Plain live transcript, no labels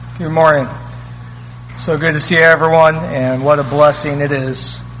Good morning. So good to see everyone, and what a blessing it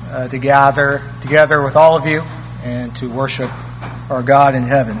is to gather together with all of you and to worship our God in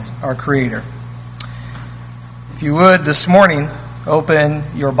heaven, our Creator. If you would, this morning, open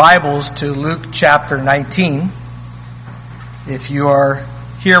your Bibles to Luke chapter 19. If you are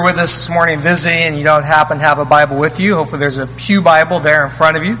here with us this morning visiting and you don't happen to have a Bible with you, hopefully there's a pew Bible there in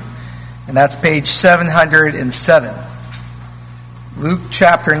front of you, and that's page 707. Luke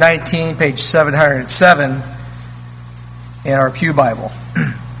chapter 19, page 707 in our pew Bible.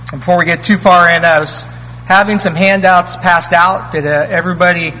 And before we get too far in, I was having some handouts passed out. Did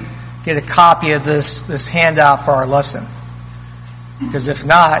everybody get a copy of this handout for our lesson? Because if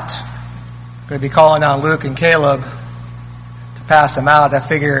not, I'm going to be calling on Luke and Caleb to pass them out. I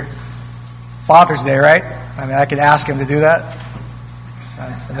figure Father's Day, right? I mean, I could ask him to do that.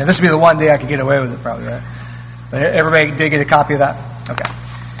 I mean, this would be the one day I could get away with it, probably, right? But everybody did get a copy of that? Okay.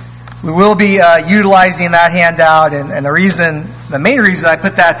 We will be utilizing that handout, and the main reason I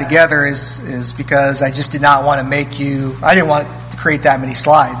put that together is because I just did not want to I didn't want to create that many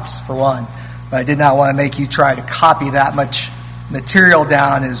slides, for one, but I did not want to make you try to copy that much material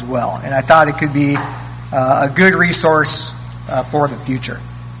down as well. And I thought it could be a good resource for the future.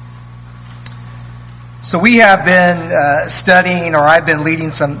 So we have been studying, or I've been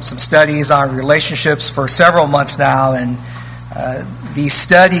leading some studies on relationships for several months now, and these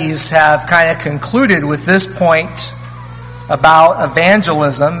studies have kind of concluded with this point about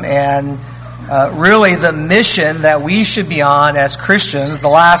evangelism and really the mission that we should be on as Christians. The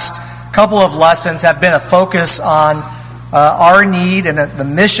last couple of lessons have been a focus on our need and the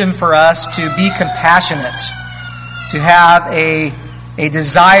mission for us to be compassionate, to have a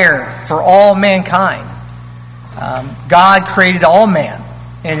desire for all mankind. God created all man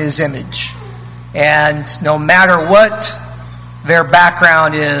in His image, and no matter what their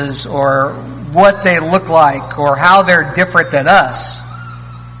background is or what they look like or how they're different than us,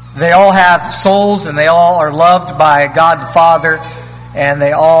 they all have souls and they all are loved by God the Father, and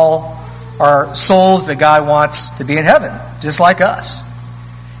they all are souls that God wants to be in heaven, just like us.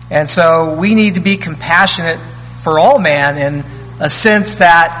 And so we need to be compassionate for all man in a sense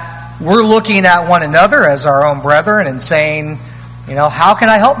that we're looking at one another as our own brethren and saying, how can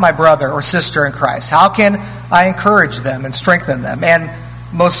I help my brother or sister in Christ? How can I encourage them and strengthen them? And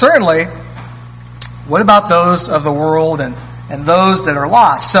most certainly, what about those of the world and those that are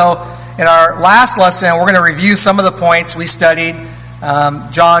lost? So in our last lesson, we're going to review some of the points we studied,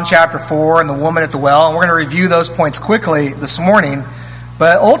 John chapter 4 and the woman at the well, and we're going to review those points quickly this morning.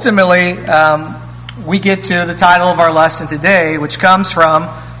 But ultimately, we get to the title of our lesson today, which comes from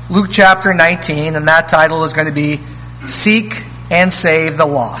Luke chapter 19, and that title is going to be Seek and Save the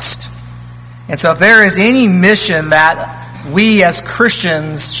Lost. And so if there is any mission that we as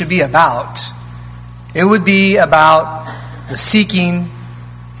Christians should be about, it would be about the seeking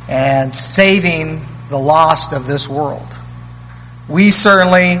and saving the lost of this world. We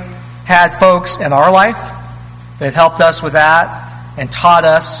certainly had folks in our life that helped us with that and taught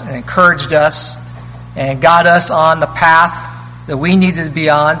us and encouraged us and got us on the path that we needed to be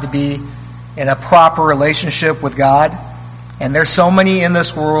on to be in a proper relationship with God. And there's so many in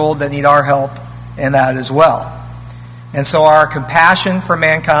this world that need our help in that as well. And so our compassion for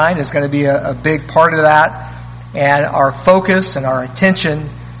mankind is going to be a big part of that. And our focus and our attention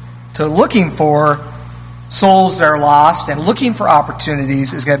to looking for souls that are lost and looking for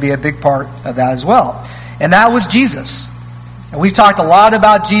opportunities is going to be a big part of that as well. And that was Jesus. And we've talked a lot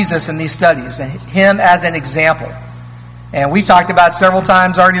about Jesus in these studies and Him as an example. And we've talked about several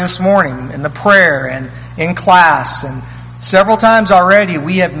times already this morning in the prayer and in class. And several times already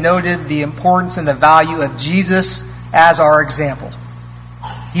we have noted the importance and the value of Jesus as our example.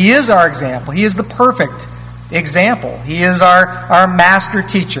 He is our example. He is the perfect example. He is our master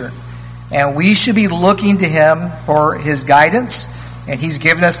teacher. And we should be looking to Him for His guidance. And He's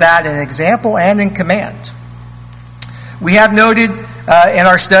given us that in example and in command. We have noted in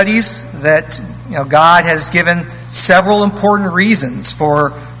our studies that God has given several important reasons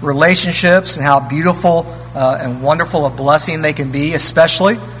for relationships and how beautiful and wonderful a blessing they can be,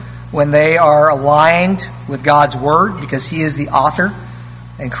 especially when they are aligned with God's Word, because He is the author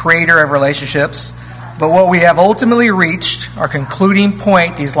and creator of relationships. But what we have ultimately reached, our concluding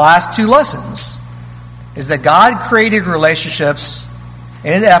point, these last two lessons, is that God created relationships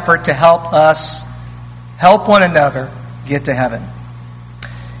in an effort to help us help one another get to heaven.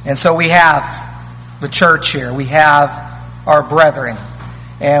 And so we have the church here. We have our brethren.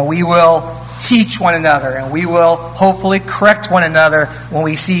 And we will teach one another. And we will hopefully correct one another when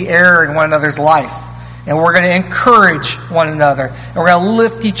we see error in one another's life. And we're going to encourage one another. And we're going to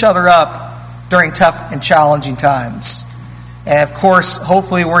lift each other up during tough and challenging times. And of course,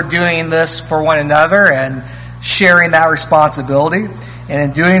 hopefully we're doing this for one another and sharing that responsibility. And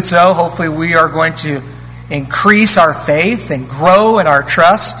in doing so, hopefully we are going to increase our faith and grow in our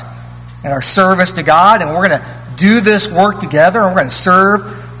trust and our service to God. And we're going to do this work together. And we're going to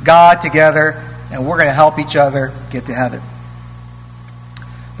serve God together. And we're going to help each other get to heaven.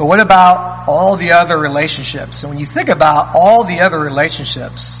 But what about all the other relationships? And when you think about all the other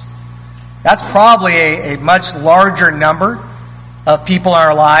relationships, that's probably a much larger number of people in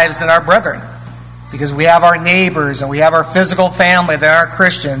our lives than our brethren. Because we have our neighbors, and we have our physical family that are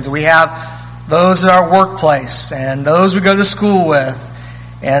Christians, and we have those in our workplace, and those we go to school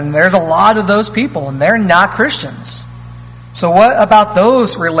with. And there's a lot of those people, and they're not Christians. So what about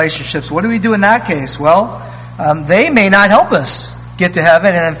those relationships? What do we do in that case? Well, they may not help us get to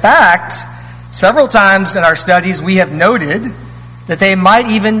heaven. And in fact, several times in our studies we have noted that they might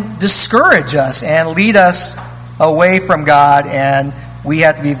even discourage us and lead us away from God. And we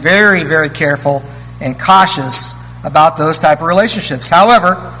have to be very, very careful and cautious about those type of relationships.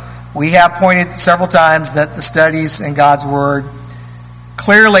 However, we have pointed several times that the studies in God's Word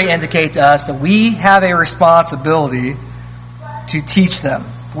clearly indicate to us that we have a responsibility to teach them.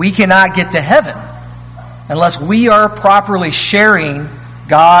 We cannot get to heaven unless we are properly sharing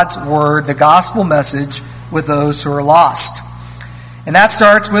God's Word, the gospel message, with those who are lost. And that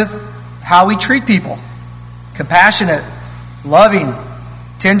starts with how we treat people. Compassionate, loving,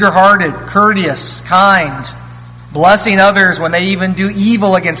 tender-hearted, courteous, kind, blessing others when they even do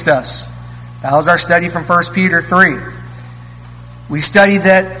evil against us. That was our study from 1 Peter 3. We studied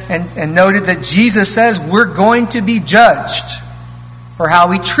that and noted that Jesus says we're going to be judged for how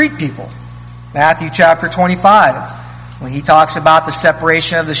we treat people. Matthew chapter 25, when he talks about the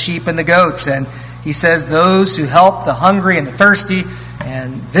separation of the sheep and the goats, and he says those who help the hungry and the thirsty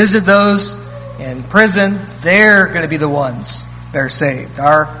and visit those in prison, they're going to be the ones that are saved.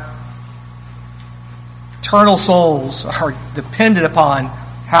 Our eternal souls are dependent upon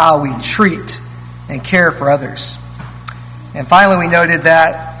how we treat and care for others. And finally, we noted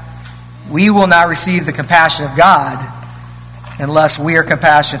that we will not receive the compassion of God unless we are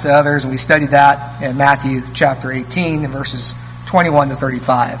compassionate to others. And we studied that in Matthew chapter 18, verses 21 to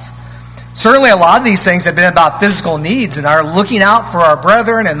 35. Certainly a lot of these things have been about physical needs and our looking out for our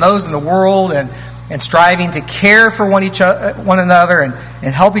brethren and those in the world and striving to care for one another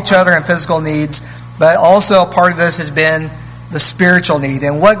and help each other in physical needs. But also part of this has been the spiritual need.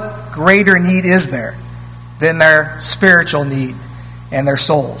 And what greater need is there than their spiritual need and their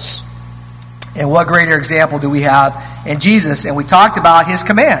souls? And what greater example do we have in Jesus? And we talked about his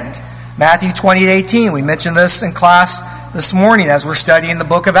command. Matthew 28:18. We mentioned this in class this morning as we're studying the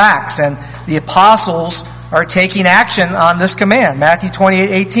book of Acts. And the apostles are taking action on this command. Matthew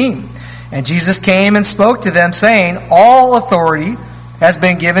 28:18. And Jesus came and spoke to them, saying, all authority has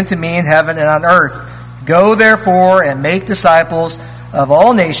been given to me in heaven and on earth. Go therefore and make disciples of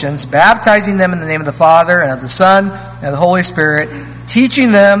all nations, baptizing them in the name of the Father and of the Son and of the Holy Spirit,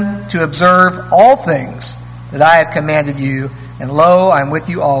 teaching them to observe all things that I have commanded you. And lo, I am with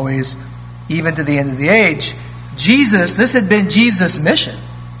you always, even to the end of the age. Jesus, this had been Jesus' mission.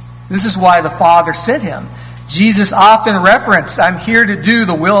 This is why the Father sent him. Jesus often referenced, I'm here to do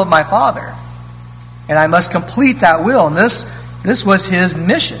the will of my Father. And I must complete that will. And this was his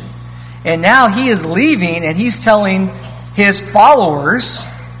mission. And now he is leaving and he's telling his followers,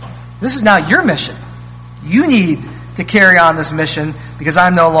 this is now your mission. You need to carry on this mission because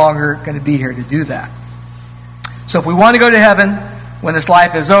I'm no longer going to be here to do that. So if we want to go to heaven when this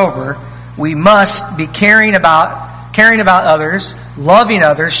life is over, we must be caring about others, loving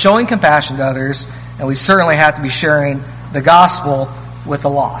others, showing compassion to others, and we certainly have to be sharing the gospel with the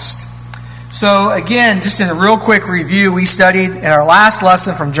lost. So again, just in a real quick review, we studied in our last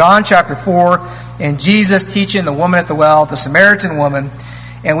lesson from John chapter 4, and Jesus teaching the woman at the well, the Samaritan woman,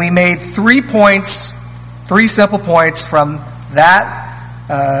 and we made 3 simple points from that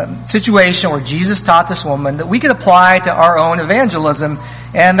situation where Jesus taught this woman that we could apply to our own evangelism,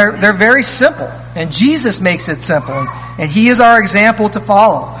 and they're very simple, and Jesus makes it simple, and he is our example to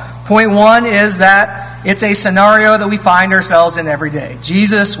follow. Point 1 is that it's a scenario that we find ourselves in every day.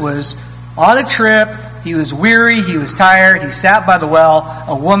 Jesus was on a trip, he was weary, he was tired, he sat by the well,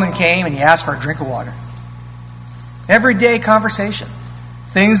 a woman came and he asked for a drink of water. Everyday conversation.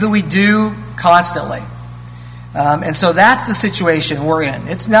 Things that we do constantly. And so that's the situation we're in.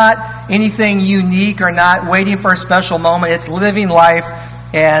 It's not anything unique or not waiting for a special moment. It's living life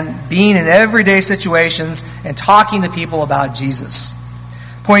and being in everyday situations and talking to people about Jesus.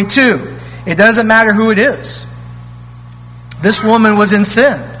 Point 2 It doesn't matter who it is. This woman was in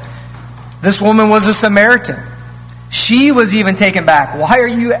sin. This woman was a Samaritan. She was even taken back. Why are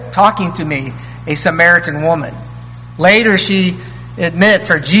you talking to me, a Samaritan woman? Later she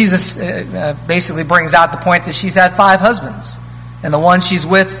admits, or Jesus basically brings out the point that she's had 5 husbands. And the one she's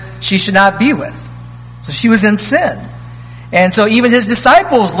with, she should not be with. So she was in sin. And so even his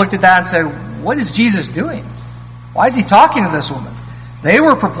disciples looked at that and said, what is Jesus doing? Why is he talking to this woman? They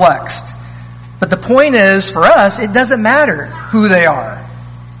were perplexed. But the point is, for us, it doesn't matter who they are.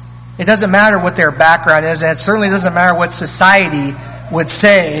 It doesn't matter what their background is, and it certainly doesn't matter what society would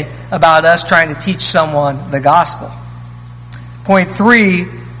say about us trying to teach someone the gospel. Point 3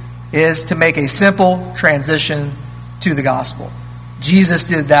 is to make a simple transition to the gospel. Jesus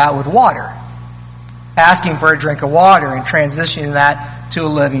did that with water, asking for a drink of water and transitioning that to a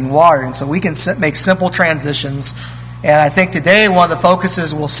living water. And so we can make simple transitions. And I think today one of the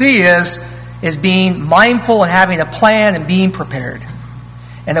focuses we'll see is being mindful and having a plan and being prepared.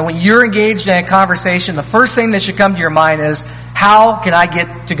 And then when you're engaged in a conversation, the first thing that should come to your mind is, how can I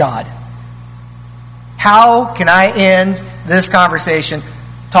get to God? How can I end this conversation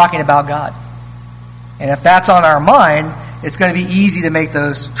talking about God? And if that's on our mind, it's going to be easy to make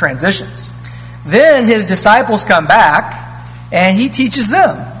those transitions. Then his disciples come back, and he teaches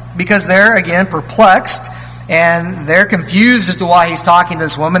them, because they're, again, perplexed, and they're confused as to why he's talking to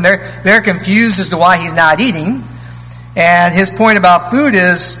this woman. They're confused as to why he's not eating. And his point about food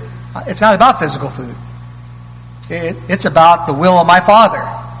is, it's not about physical food. It's about the will of my Father.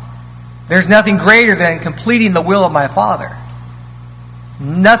 There's nothing greater than completing the will of my Father.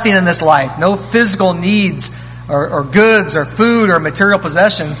 Nothing in this life, no physical needs or goods or food or material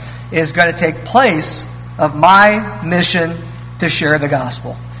possessions is going to take place of my mission to share the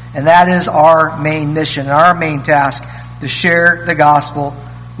gospel. And that is our main mission, our main task, to share the gospel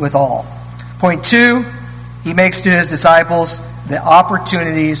with all. Point 2, he makes to his disciples, the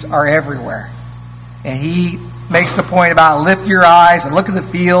opportunities are everywhere. And he makes the point about lift your eyes and look at the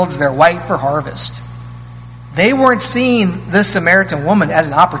fields, they're white for harvest. They weren't seeing this Samaritan woman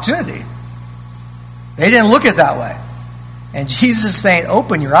as an opportunity. They didn't look at it that way. And Jesus is saying,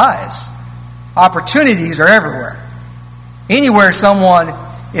 open your eyes. Opportunities are everywhere. Anywhere someone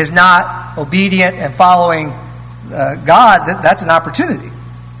is not obedient and following God, that's an opportunity.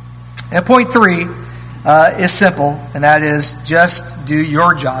 And point 3 is simple, and that is just do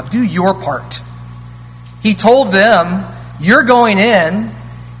your job. Do your part. He told them, you're going in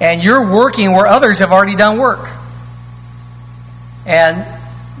and you're working where others have already done work. And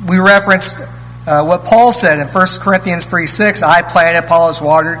we referenced what Paul said in 1 Corinthians 3:6, I planted, Apollos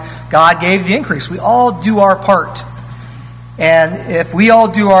watered, God gave the increase. We all do our part. And if we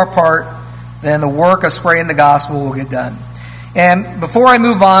all do our part, then the work of spreading the gospel will get done. And before I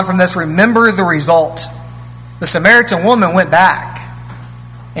move on from this, remember the result. The Samaritan woman went back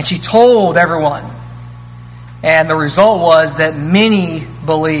and she told everyone. And the result was that many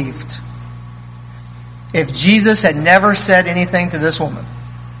believed. If Jesus had never said anything to this woman,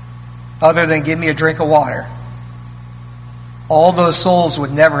 other than give me a drink of water, all those souls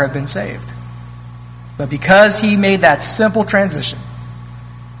would never have been saved. But because he made that simple transition,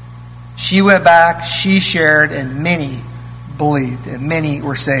 she went back, she shared, and many believed, and many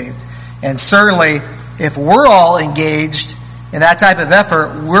were saved. And certainly, if we're all engaged in that type of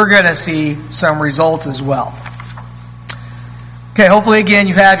effort, we're going to see some results as well. Okay, hopefully again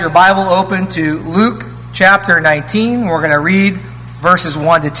you have your Bible open to Luke chapter 19. We're going to read verses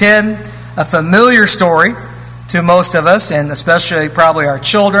 1 to 10, a familiar story to most of us, and especially probably our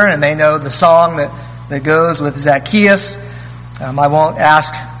children, and they know the song that goes with Zacchaeus. I won't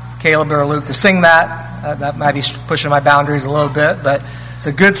ask Caleb or Luke to sing that. That might be pushing my boundaries a little bit, but it's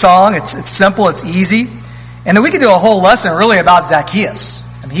a good song. It's simple, it's easy. And then we could do a whole lesson really about Zacchaeus.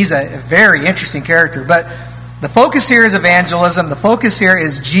 I mean, he's a very interesting character, but the focus here is evangelism. The focus here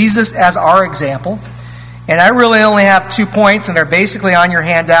is Jesus as our example. And I really only have 2 points, and they're basically on your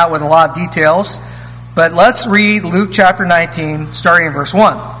handout with a lot of details. But let's read Luke chapter 19, starting in verse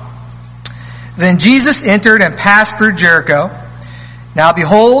 1. Then Jesus entered and passed through Jericho. Now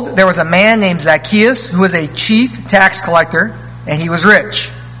behold, there was a man named Zacchaeus, who was a chief tax collector, and he was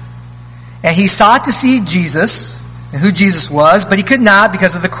rich. And he sought to see Jesus, and who Jesus was, but he could not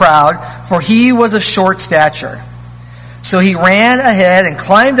because of the crowd, for he was of short stature. So he ran ahead and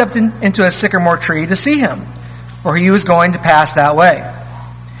climbed up into a sycamore tree to see him, for he was going to pass that way.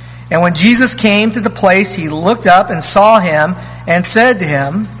 And when Jesus came to the place, he looked up and saw him and said to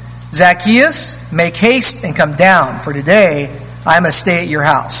him, Zacchaeus, make haste and come down, for today I must stay at your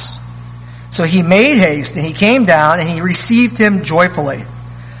house. So he made haste, and he came down, and he received him joyfully.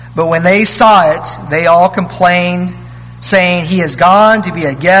 But when they saw it, they all complained, saying, "He is gone to be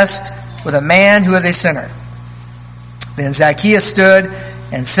a guest with a man who is a sinner." Then Zacchaeus stood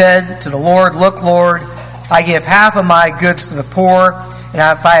and said to the Lord, "Look, Lord, I give half of my goods to the poor, and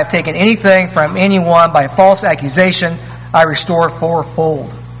if I have taken anything from anyone by false accusation, I restore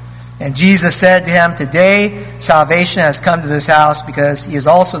fourfold." And Jesus said to him, "Today salvation has come to this house, because he is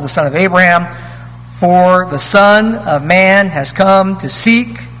also the son of Abraham. For the Son of Man has come to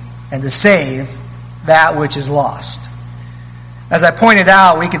seek and to save that which is lost." As I pointed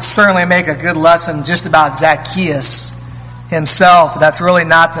out, we could certainly make a good lesson just about Zacchaeus himself. That's really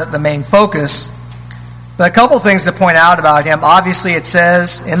not the main focus. But a couple things to point out about him. Obviously, it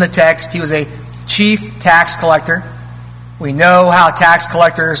says in the text he was a chief tax collector. We know how tax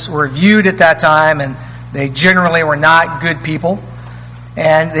collectors were viewed at that time, and they generally were not good people.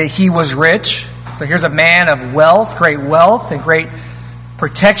 And that he was rich. So here's a man of wealth, and great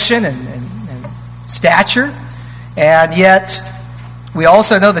protection and stature. And yet, we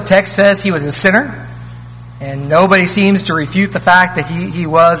also know the text says he was a sinner. And nobody seems to refute the fact that he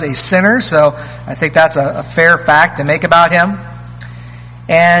was a sinner. So I think that's a fair fact to make about him.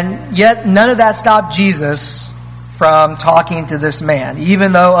 And yet, none of that stopped Jesus from talking to this man,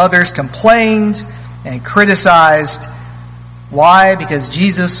 even though others complained and criticized. Why? Because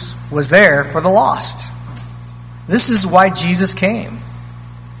Jesus was there for the lost. This is why Jesus came.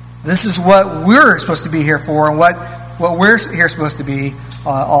 This is what we're supposed to be here for, and what we're here supposed to be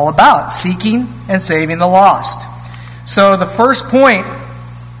all about, seeking and saving the lost. So the first point,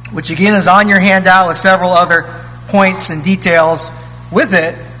 which again is on your handout with several other points and details with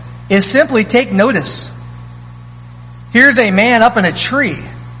it, is simply take notice. Here's a man up in a tree.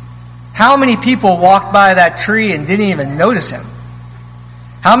 How many people walked by that tree and didn't even notice him?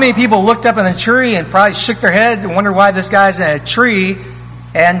 How many people looked up in the tree and probably shook their head and wondered why this guy's in a tree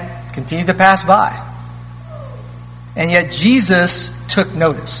and continued to pass by? And yet Jesus took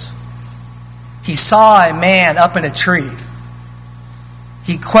notice. He saw a man up in a tree.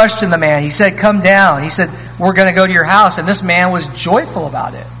 He questioned the man. He said, "Come down." He said, "We're going to go to your house." And this man was joyful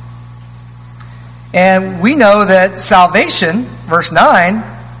about it. And we know that salvation, verse 9,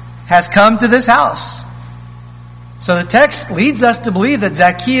 has come to this house. So the text leads us to believe that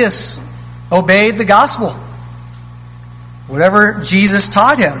Zacchaeus obeyed the gospel, whatever Jesus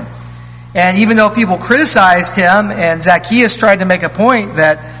taught him. And even though people criticized him, and Zacchaeus tried to make a point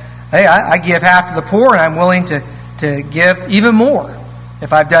that, hey, I give half to the poor, and I'm willing to give even more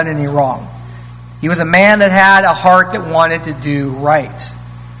if I've done any wrong. He was a man that had a heart that wanted to do right.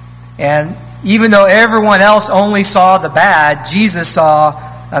 And even though everyone else only saw the bad, Jesus saw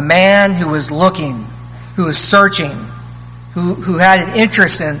a man who was looking, who was searching, who had an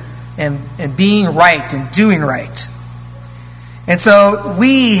interest in being right and doing right. And so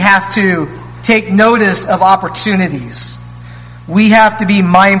we have to take notice of opportunities. We have to be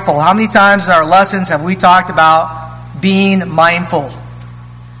mindful. How many times in our lessons have we talked about being mindful?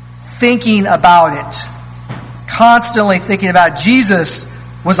 Thinking about it. Constantly thinking about it. Jesus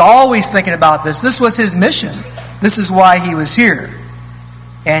was always thinking about this. This was his mission. This is why he was here.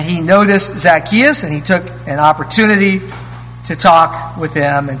 And he noticed Zacchaeus, and he took an opportunity to talk with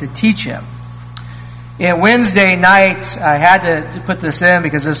him and to teach him. And Wednesday night, I had to put this in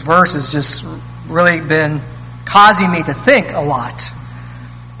because this verse has just really been causing me to think a lot.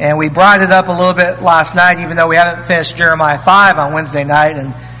 And we brought it up a little bit last night, even though we haven't finished Jeremiah 5 on Wednesday night.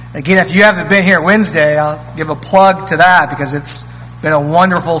 And again, if you haven't been here Wednesday, I'll give a plug to that because it's been a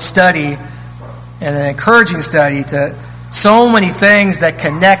wonderful study and an encouraging study to so many things that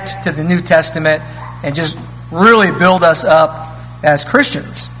connect to the New Testament and just really build us up as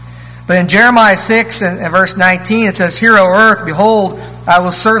Christians. But in Jeremiah 6 and verse 19, it says, "Hear, O earth, behold, I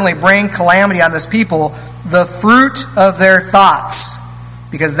will certainly bring calamity on this people, the fruit of their thoughts,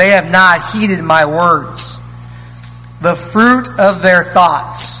 because they have not heeded my words." The fruit of their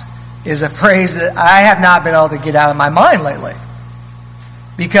thoughts is a phrase that I have not been able to get out of my mind lately.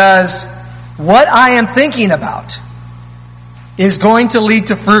 Because what I am thinking about is going to lead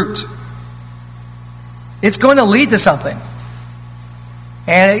to fruit. It's going to lead to something.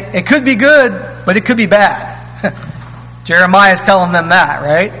 And it could be good, but it could be bad. Jeremiah is telling them that,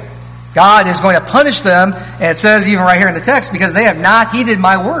 right? God is going to punish them, and it says even right here in the text, because they have not heeded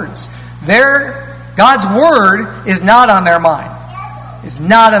my words. God's word is not on their mind. It's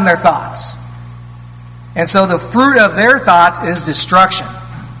not in their thoughts. And so the fruit of their thoughts is destruction,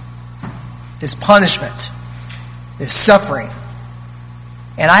 is punishment, is suffering.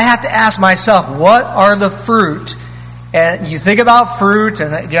 And I have to ask myself, what are the fruit? And you think about fruit,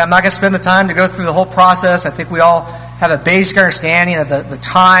 and I'm not going to spend the time to go through the whole process. I think we all have a basic understanding of the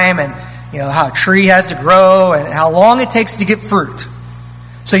time and how a tree has to grow and how long it takes to get fruit.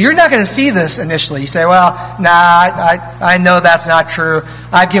 So you're not going to see this initially. You say, well, I know that's not true.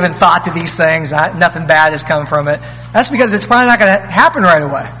 I've given thought to these things. Nothing bad has come from it. That's because it's probably not going to happen right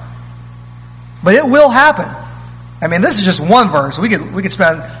away. But it will happen. I mean, this is just one verse. We could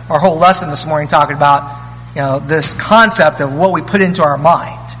spend our whole lesson this morning talking about this concept of what we put into our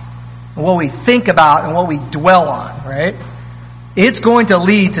mind, and what we think about, and what we dwell on, right? It's going to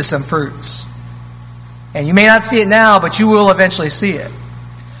lead to some fruits. And you may not see it now, but you will eventually see it.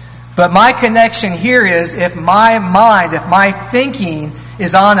 But my connection here is if my mind, if my thinking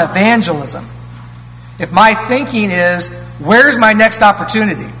is on evangelism, if my thinking is, where's my next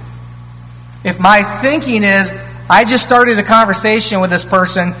opportunity? If my thinking is, I just started a conversation with this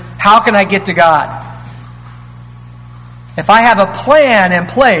person, how can I get to God? If I have a plan in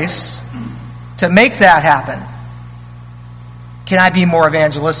place to make that happen, can I be more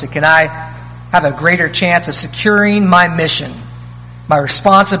evangelistic? Can I have a greater chance of securing my mission, my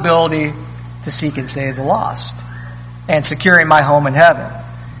responsibility to seek and save the lost, and securing my home in heaven?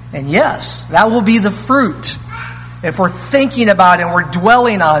 And yes, that will be the fruit. If we're thinking about it and we're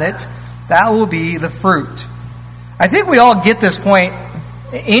dwelling on it, that will be the fruit. I think we all get this point.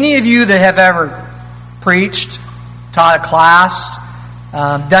 Any of you that have ever preached, taught a class,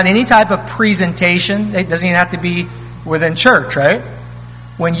 done any type of presentation, it doesn't even have to be within church, right?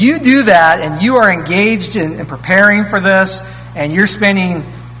 When you do that and you are engaged in preparing for this and you're spending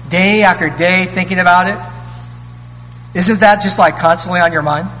day after day thinking about it, isn't that just like constantly on your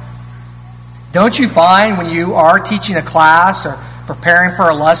mind? Don't you find when you are teaching a class or preparing for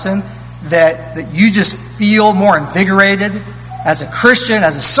a lesson that you just feel more invigorated as a Christian,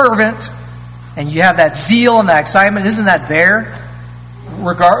 as a servant, and you have that zeal and that excitement? Isn't that there?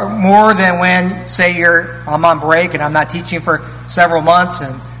 More than when, say, I'm on break and I'm not teaching for several months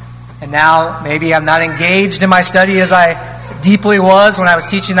and now maybe I'm not engaged in my study as I deeply was when I was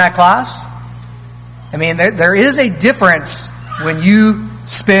teaching that class. I mean, there is a difference when you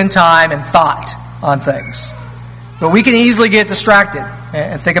spend time and thought on things. But we can easily get distracted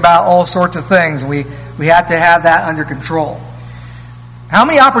and think about all sorts of things. We have to have that under control. How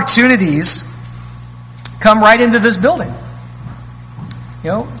many opportunities come right into this building?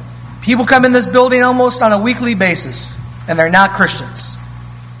 People come in this building almost on a weekly basis, and they're not Christians.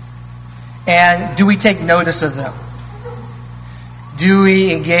 And do we take notice of them? Do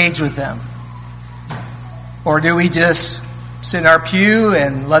we engage with them? Or do we just sit in our pew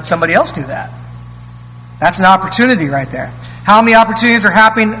and let somebody else do that? That's an opportunity right there. How many opportunities are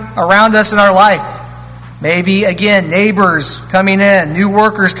happening around us in our life? Maybe, again, neighbors coming in, new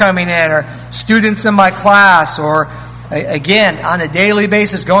workers coming in, or students in my class, or again, on a daily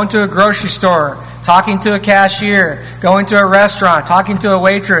basis, going to a grocery store, talking to a cashier, going to a restaurant, talking to a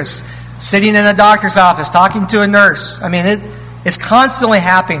waitress, sitting in a doctor's office, talking to a nurse. I mean, it's constantly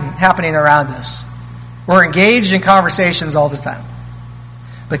happening around us. We're engaged in conversations all the time.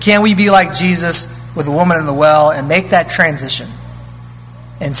 But can we be like Jesus with the woman in the well and make that transition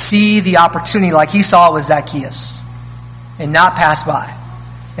and see the opportunity like he saw with Zacchaeus and not pass by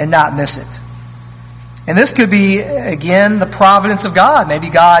and not miss it? And this could be, again, the providence of God. Maybe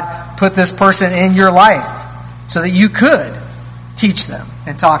God put this person in your life so that you could teach them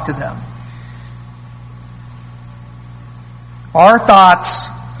and talk to them. Our thoughts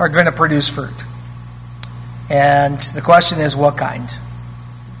are going to produce fruit. And the question is, what kind?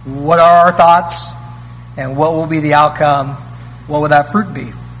 What are our thoughts? And what will be the outcome? What will that fruit be?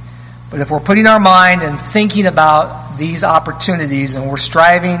 But if we're putting our mind and thinking about these opportunities and we're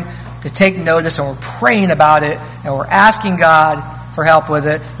striving to take notice and we're praying about it and we're asking God for help with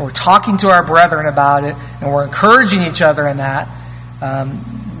it and we're talking to our brethren about it and we're encouraging each other in that,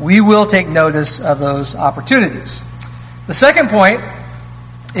 we will take notice of those opportunities. The second point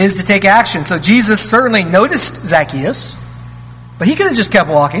is to take action. So Jesus certainly noticed Zacchaeus, but he could have just kept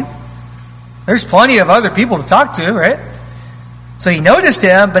walking. There's plenty of other people to talk to, right? So he noticed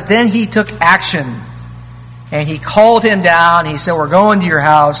him, but then he took action. And he called him down. He said, we're going to your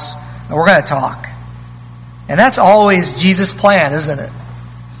house, and we're going to talk. And that's always Jesus' plan, isn't it?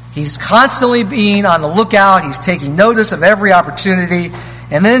 He's constantly being on the lookout. He's taking notice of every opportunity.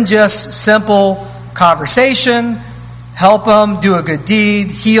 And then just simple conversation, help them, do a good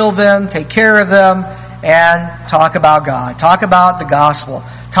deed, heal them, take care of them, and talk about God. Talk about the gospel.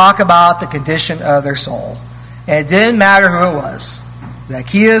 Talk about the condition of their soul. And it didn't matter who it was.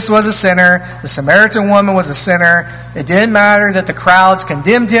 Zacchaeus was a sinner. The Samaritan woman was a sinner. It didn't matter that the crowds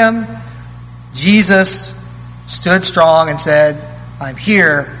condemned him. Jesus stood strong and said, I'm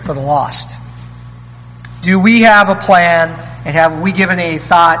here for the lost. Do we have a plan, and have we given any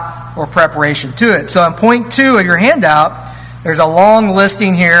thought or preparation to it? So in point 2 of your handout, there's a long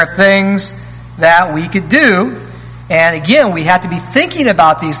listing here of things that we could do. And again, we have to be thinking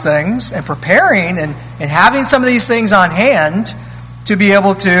about these things and preparing and having some of these things on hand to be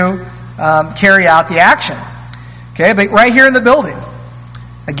able to carry out the action. Okay, but right here in the building,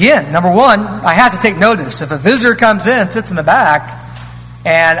 again, number 1, I have to take notice. If a visitor comes in, sits in the back,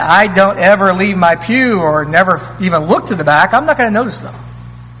 and I don't ever leave my pew or never even look to the back, I'm not going to notice them.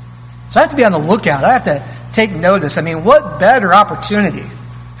 So I have to be on the lookout. I have to take notice. I mean, what better opportunity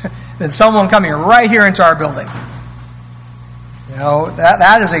than someone coming right here into our building? You know,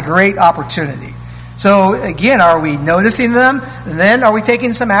 that is a great opportunity. So again, are we noticing them? And then are we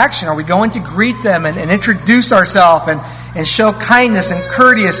taking some action? Are we going to greet them and introduce ourselves and show kindness and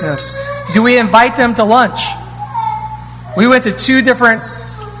courteousness? Do we invite them to lunch? We went to 2 different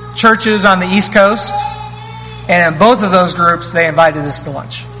churches on the East Coast, and in both of those groups, they invited us to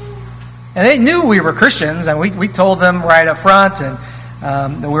lunch. And they knew we were Christians, and we told them right up front, and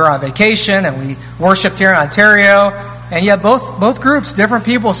that we were on vacation, and we worshiped here in Ontario. And yet both groups, different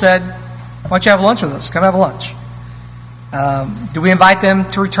people said, why don't you have lunch with us? Come have lunch. Do we invite them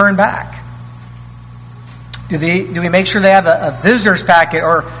to return back? Do we make sure they have a visitor's packet,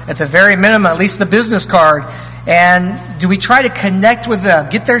 or at the very minimum, at least the business card? And do we try to connect with them,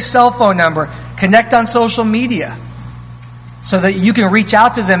 get their cell phone number, connect on social media so that you can reach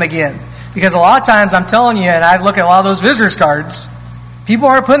out to them again? Because a lot of times, I'm telling you, and I look at a lot of those visitors cards, people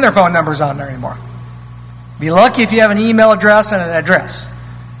aren't putting their phone numbers on there anymore. Be lucky if you have an email address and an address.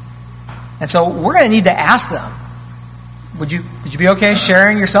 And so we're going to need to ask them, would you be okay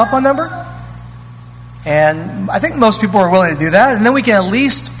sharing your cell phone number? And I think most people are willing to do that. And then we can at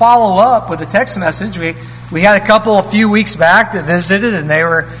least follow up with a text message. We had a few weeks back that visited, and they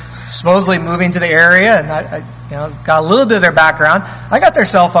were supposedly moving to the area, and I got a little bit of their background. I got their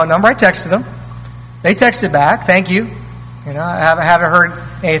cell phone number. I texted them. They texted back, thank you. I haven't heard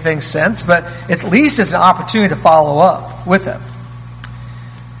anything since, but at least it's an opportunity to follow up with them.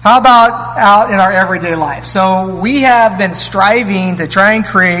 How about out in our everyday life? So we have been striving to try and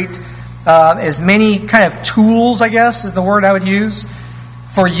create as many kind of tools, I guess is the word I would use,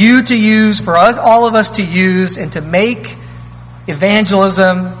 for you to use, for us, all of us to use, and to make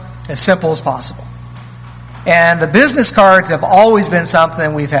evangelism as simple as possible. And the business cards have always been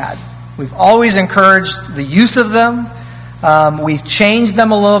something we've had. We've always encouraged the use of them. We've changed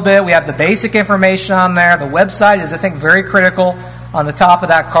them a little bit. We have the basic information on there. The website is, I think, very critical on the top of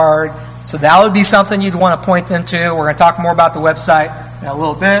that card. So that would be something you'd want to point them to. We're going to talk more about the website in a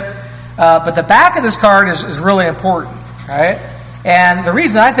little bit. But the back of this card is really important, right? And the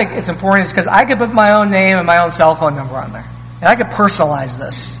reason I think it's important is because I could put my own name and my own cell phone number on there. And I could personalize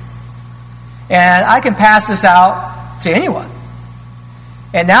this. And I can pass this out to anyone.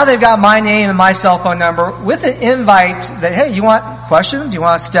 And now they've got my name and my cell phone number with an invite that, hey, you want questions? You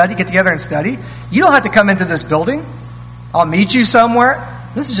want to study? Get together and study? You don't have to come into this building. I'll meet you somewhere.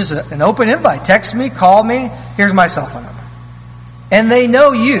 This is just an open invite. Text me, call me. Here's my cell phone number. And they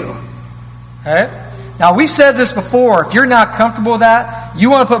know you. Right? Now, we've said this before. If you're not comfortable with that, you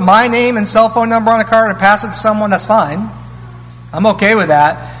want to put my name and cell phone number on a card and pass it to someone, that's fine. I'm okay with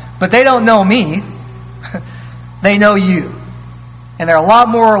that. But they don't know me. They know you. And they're a lot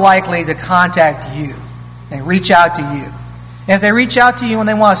more likely to contact you and reach out to you. And if they reach out to you when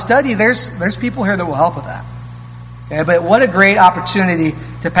they want to study, there's people here that will help with that. Okay, but what a great opportunity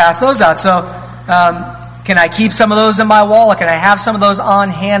to pass those out. So can I keep some of those in my wallet? Can I have some of those on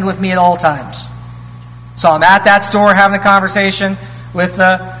hand with me at all times? So I'm at that store having a conversation with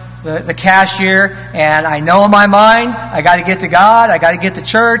the cashier, and I know in my mind, I got to get to God, I got to get to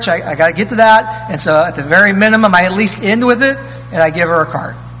church, I got to get to that. And so at the very minimum, I at least end with it, and I give her a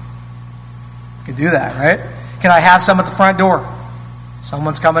card. You could do that, right? Can I have some at the front door?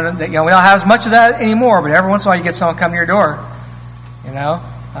 Someone's coming in. We don't have as much of that anymore, but every once in a while you get someone come to your door.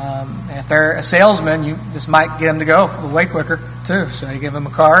 If they're a salesman, this might get them to go way quicker too. So you give them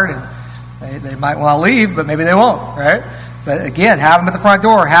a card, and they might want to leave, but maybe they won't, right? But again, have them at the front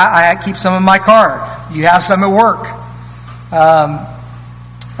door. I keep some in my car. You have some at work.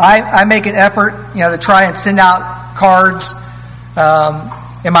 I make an effort, to try and send out cards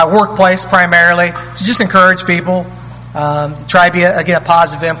in my workplace primarily to just encourage people, to try to be a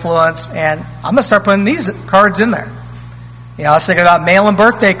positive influence. And I'm going to start putting these cards in there. I was thinking about mailing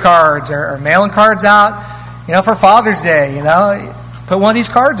birthday cards or mailing cards out, for Father's Day. Put one of these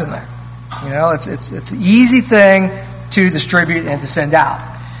cards in there. It's an easy thing to distribute and to send out.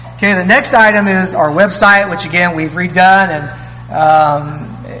 Okay, the next item is our website, which again we've redone, and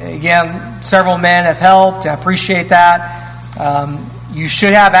Again, several men have helped. I appreciate that. You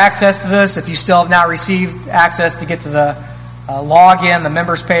should have access to this. If you still have not received access to get to the login, the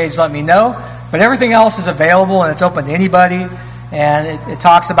members page, let me know. But everything else is available, and it's open to anybody. And it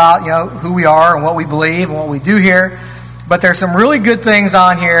talks about who we are and what we believe and what we do here. But there's some really good things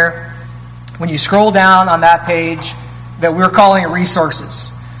on here when you scroll down on that page that we're calling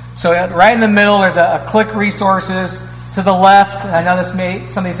resources. So right in the middle, there's a click resources. To the left, and I know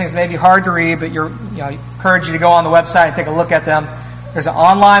some of these things may be hard to read, but I encourage you to go on the website and take a look at them. There's an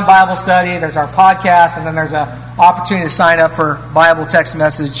online Bible study, there's our podcast, and then there's an opportunity to sign up for Bible text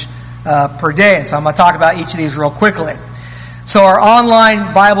message per day. And so I'm going to talk about each of these real quickly. So our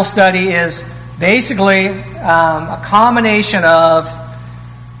online Bible study is basically a combination of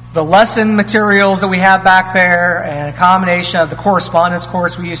the lesson materials that we have back there and a combination of the correspondence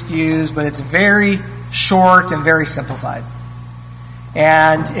course we used to use, but it's very short and very simplified.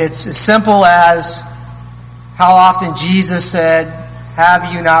 And it's as simple as how often Jesus said,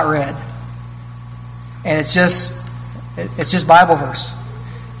 "Have you not read?" And it's just Bible verse.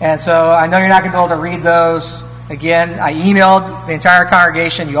 And so I know you're not going to be able to read those. Again, I emailed the entire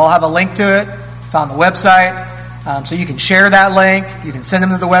congregation. You all have a link to it. It's on the website. So you can share that link. You can send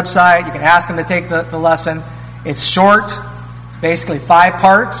them to the website. You can ask them to take the lesson. It's short. It's basically 5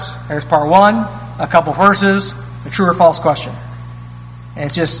 parts. There's part 1. A couple verses, a true or false question. And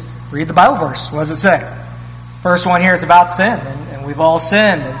it's just read the Bible verse. What does it say? First one here is about sin, and we've all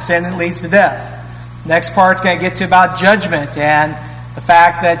sinned, and sin leads to death. Next part's going to get to about judgment and the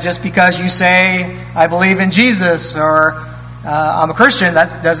fact that just because you say, "I believe in Jesus," or "I'm a Christian,"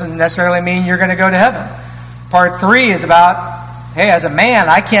 that doesn't necessarily mean you're going to go to heaven. Part 3 is about, hey, as a man,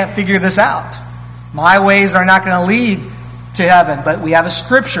 I can't figure this out. My ways are not going to lead to heaven, but we have a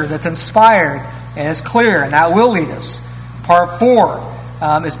scripture that's inspired and it's clear, and that will lead us. Part 4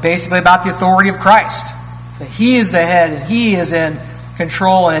 is basically about the authority of Christ. That He is the head and He is in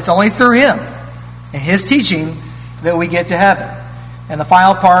control, and it's only through Him and His teaching that we get to heaven. And the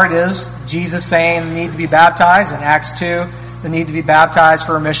final part is Jesus saying the need to be baptized, in Acts 2, the need to be baptized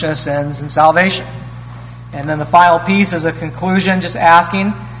for remission of sins and salvation. And then the final piece is a conclusion, just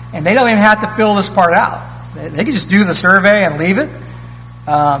asking, and they don't even have to fill this part out. They can just do the survey and leave it.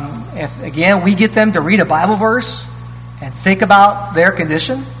 If, again, we get them to read a Bible verse and think about their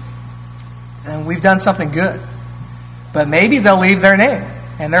condition, then we've done something good. But maybe they'll leave their name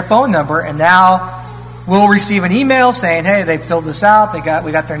and their phone number, and now we'll receive an email saying, hey, they filled this out,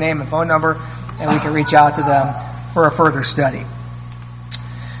 we got their name and phone number, and we can reach out to them for a further study.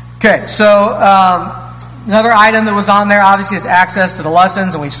 Okay, so another item that was on there, obviously, is access to the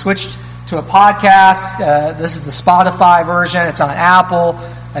lessons, and we've switched to a podcast. This is the Spotify version. It's on Apple.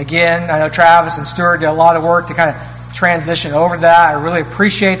 Again, I know Travis and Stuart did a lot of work to kind of transition over to that. I really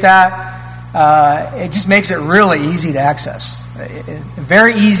appreciate that. It just makes it really easy to access.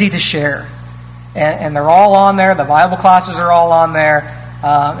 Very easy to share. And they're all on there. The Bible classes are all on there.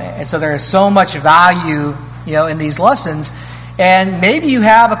 And so there is so much value, in these lessons. And maybe you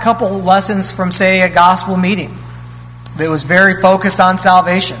have a couple lessons from, say, a gospel meeting that was very focused on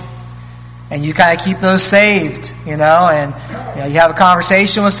salvation. And you kind of keep those saved, and you have a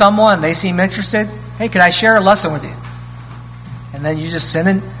conversation with someone, they seem interested. Hey, can I share a lesson with you? And then you just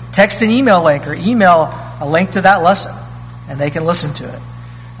text an email link or email a link to that lesson, and they can listen to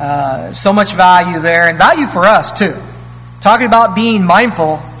it. So much value there, and value for us too. Talking about being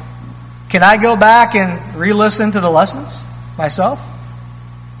mindful, can I go back and re-listen to the lessons myself?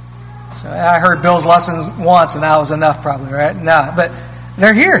 So I heard Bill's lessons once, and that was enough probably, right? No, but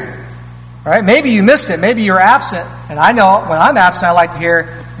they're here. Right? Maybe you missed it. Maybe you're absent. And I know when I'm absent, I like to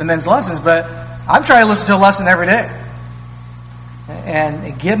hear the men's lessons, but I'm trying to listen to a lesson every day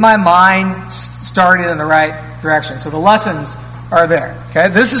and get my mind started in the right direction. So the lessons are there. Okay,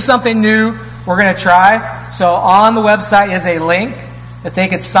 this is something new we're going to try. So on the website is a link that they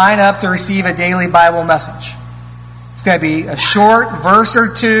could sign up to receive a daily Bible message. It's going to be a short verse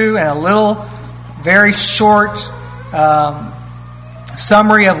or two and a little, very short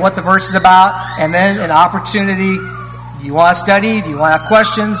summary of what the verse is about, and then an opportunity. Do you want to study? Do you want to have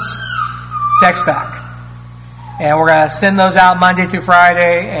questions? Text back. And we're going to send those out Monday through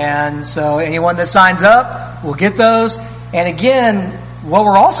Friday, and so anyone that signs up will get those. And again, what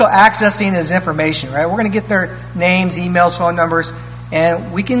we're also accessing is information, right? We're going to get their names, emails, phone numbers,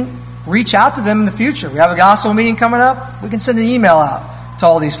 and we can reach out to them in the future. We have a gospel meeting coming up. We can send an email out to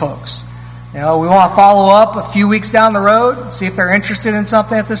all these folks. We want to follow up a few weeks down the road and see if they're interested in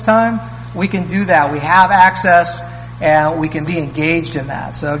something at this time. We can do that. We have access, and we can be engaged in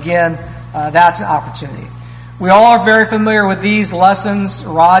that. So again, that's an opportunity. We all are very familiar with these lessons.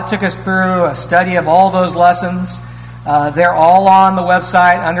 Rod took us through a study of all those lessons. They're all on the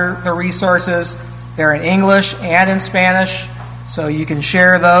website under the resources. They're in English and in Spanish, so you can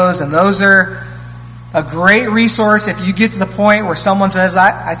share those. And those are a great resource if you get to the point where someone says,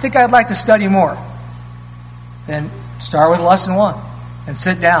 I think I'd like to study more. Then start with lesson 1 and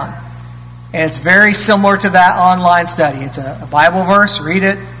sit down. And it's very similar to that online study. It's a Bible verse, read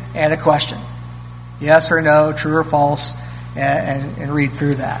it, and a question. Yes or no, true or false, and read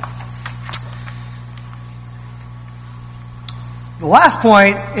through that. The last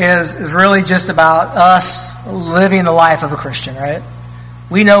point is really just about us living the life of a Christian, right?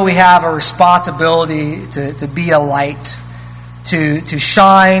 We know we have a responsibility to be a light, to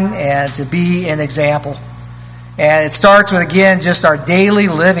shine, and to be an example. And it starts with, again, just our daily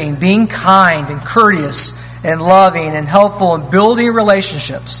living, being kind and courteous and loving and helpful and building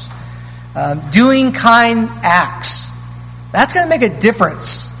relationships. Doing kind acts. That's going to make a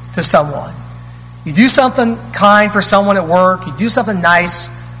difference to someone. You do something kind for someone at work. You do something nice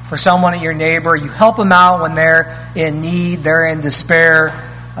for someone, your neighbor. You help them out when they're in need, they're in despair.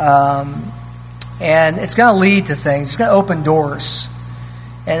 And it's going to lead to things. It's going to open doors.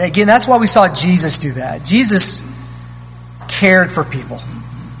 And again, that's why we saw Jesus do that. Jesus cared for people.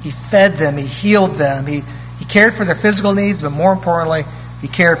 He fed them. He healed them. He cared for their physical needs, but more importantly, He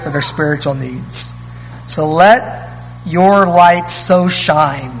cared for their spiritual needs. So let your light so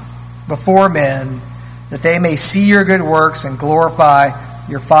shine before men that they may see your good works and glorify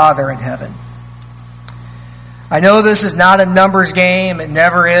your Father in heaven. I know this is not a numbers game. It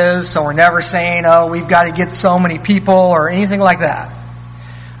never is. So we're never saying, we've got to get so many people or anything like that.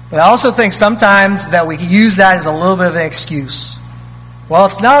 But I also think sometimes that we use that as a little bit of an excuse. Well,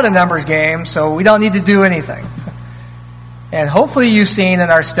 it's not a numbers game, so we don't need to do anything. And hopefully you've seen in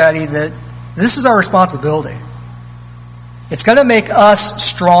our study that this is our responsibility. It's going to make us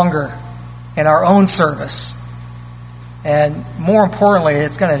stronger in our own service. And more importantly,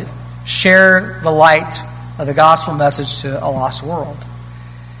 it's going to share the light of the gospel message to a lost world.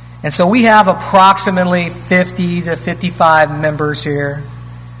 And so we have approximately 50 to 55 members here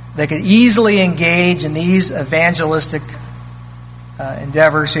that could easily engage in these evangelistic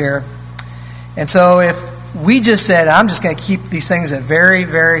endeavors here. And so if we just said, I'm just going to keep these things at very,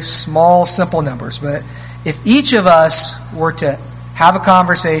 very small, simple numbers. But if each of us were to have a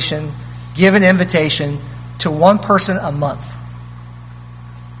conversation, give an invitation to one person a month.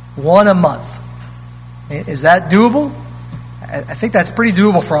 One a month. Is that doable? I think that's pretty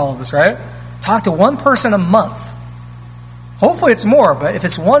doable for all of us, right? Talk to one person a month. Hopefully it's more, but if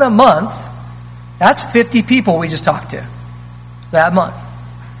it's one a month, that's 50 people we just talked to that month.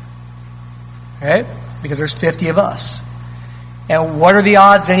 Okay? Because there's 50 of us. And what are the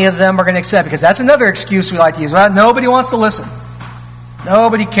odds any of them are going to accept? Because that's another excuse we like to use. Well, nobody wants to listen.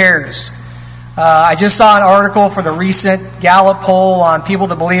 Nobody cares. I just saw an article for the recent Gallup poll on people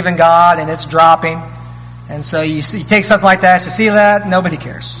that believe in God, and it's dropping. And so you take something like that, to see that, nobody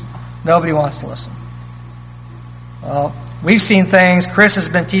cares. Nobody wants to listen. Well, we've seen things. Chris has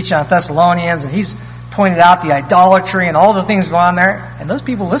been teaching on Thessalonians, and he's pointed out the idolatry and all the things going on there. And those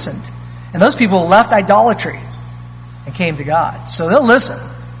people listened. And those people left idolatry and came to God. So they'll listen.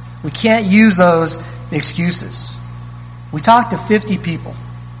 We can't use those excuses. We talked to 50 people.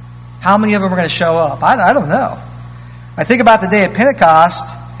 How many of them are going to show up? I don't know. I think about the day of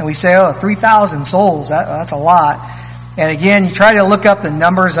Pentecost, and we say, 3,000 souls. That's a lot. And again, you try to look up the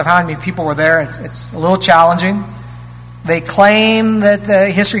numbers of how many people were there. It's a little challenging. They claim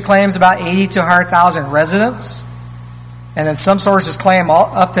that history claims about 80 to 100,000 residents. And then some sources claim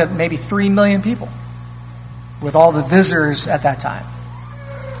up to maybe 3 million people with all the visitors at that time.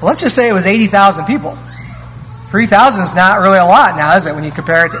 Well, let's just say it was 80,000 people. 3,000 is not really a lot now, is it, when you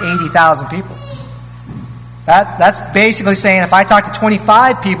compare it to 80,000 people? That's basically saying if I talk to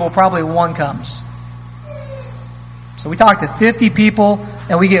 25 people, probably one comes. So we talk to 50 people,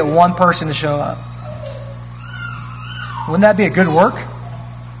 and we get one person to show up. Wouldn't that be a good work?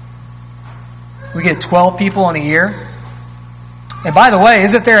 We get 12 people in a year. And by the way,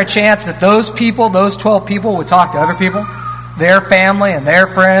 isn't there a chance that those 12 people, would talk to other people? Their family and their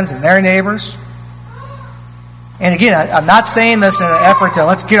friends and their neighbors? And again, I'm not saying this in an effort to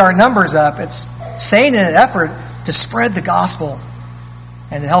let's get our numbers up. It's saying in an effort to spread the gospel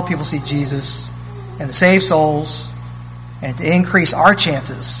and to help people see Jesus and to save souls and to increase our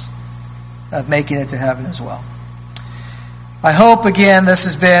chances of making it to heaven as well. I hope, again, this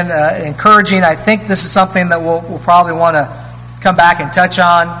has been encouraging. I think this is something that we'll probably want to come back and touch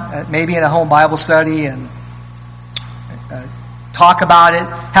on, maybe in a home Bible study, and talk about it,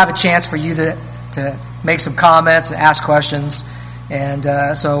 have a chance for you to make some comments and ask questions. And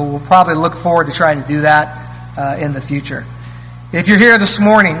so we'll probably look forward to trying to do that in the future. If you're here this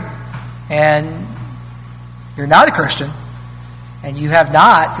morning and you're not a Christian and you have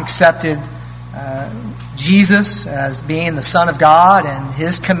not accepted Jesus as being the Son of God and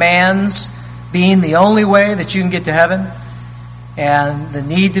His commands being the only way that you can get to heaven, and the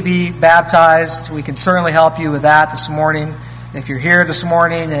need to be baptized, we can certainly help you with that this morning. If you're here this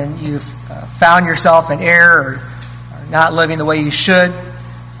morning and you've found yourself in error or not living the way you should,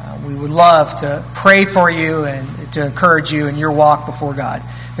 we would love to pray for you and to encourage you in your walk before God.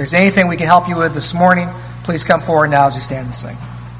 If there's anything we can help you with this morning, please come forward now as we stand and sing.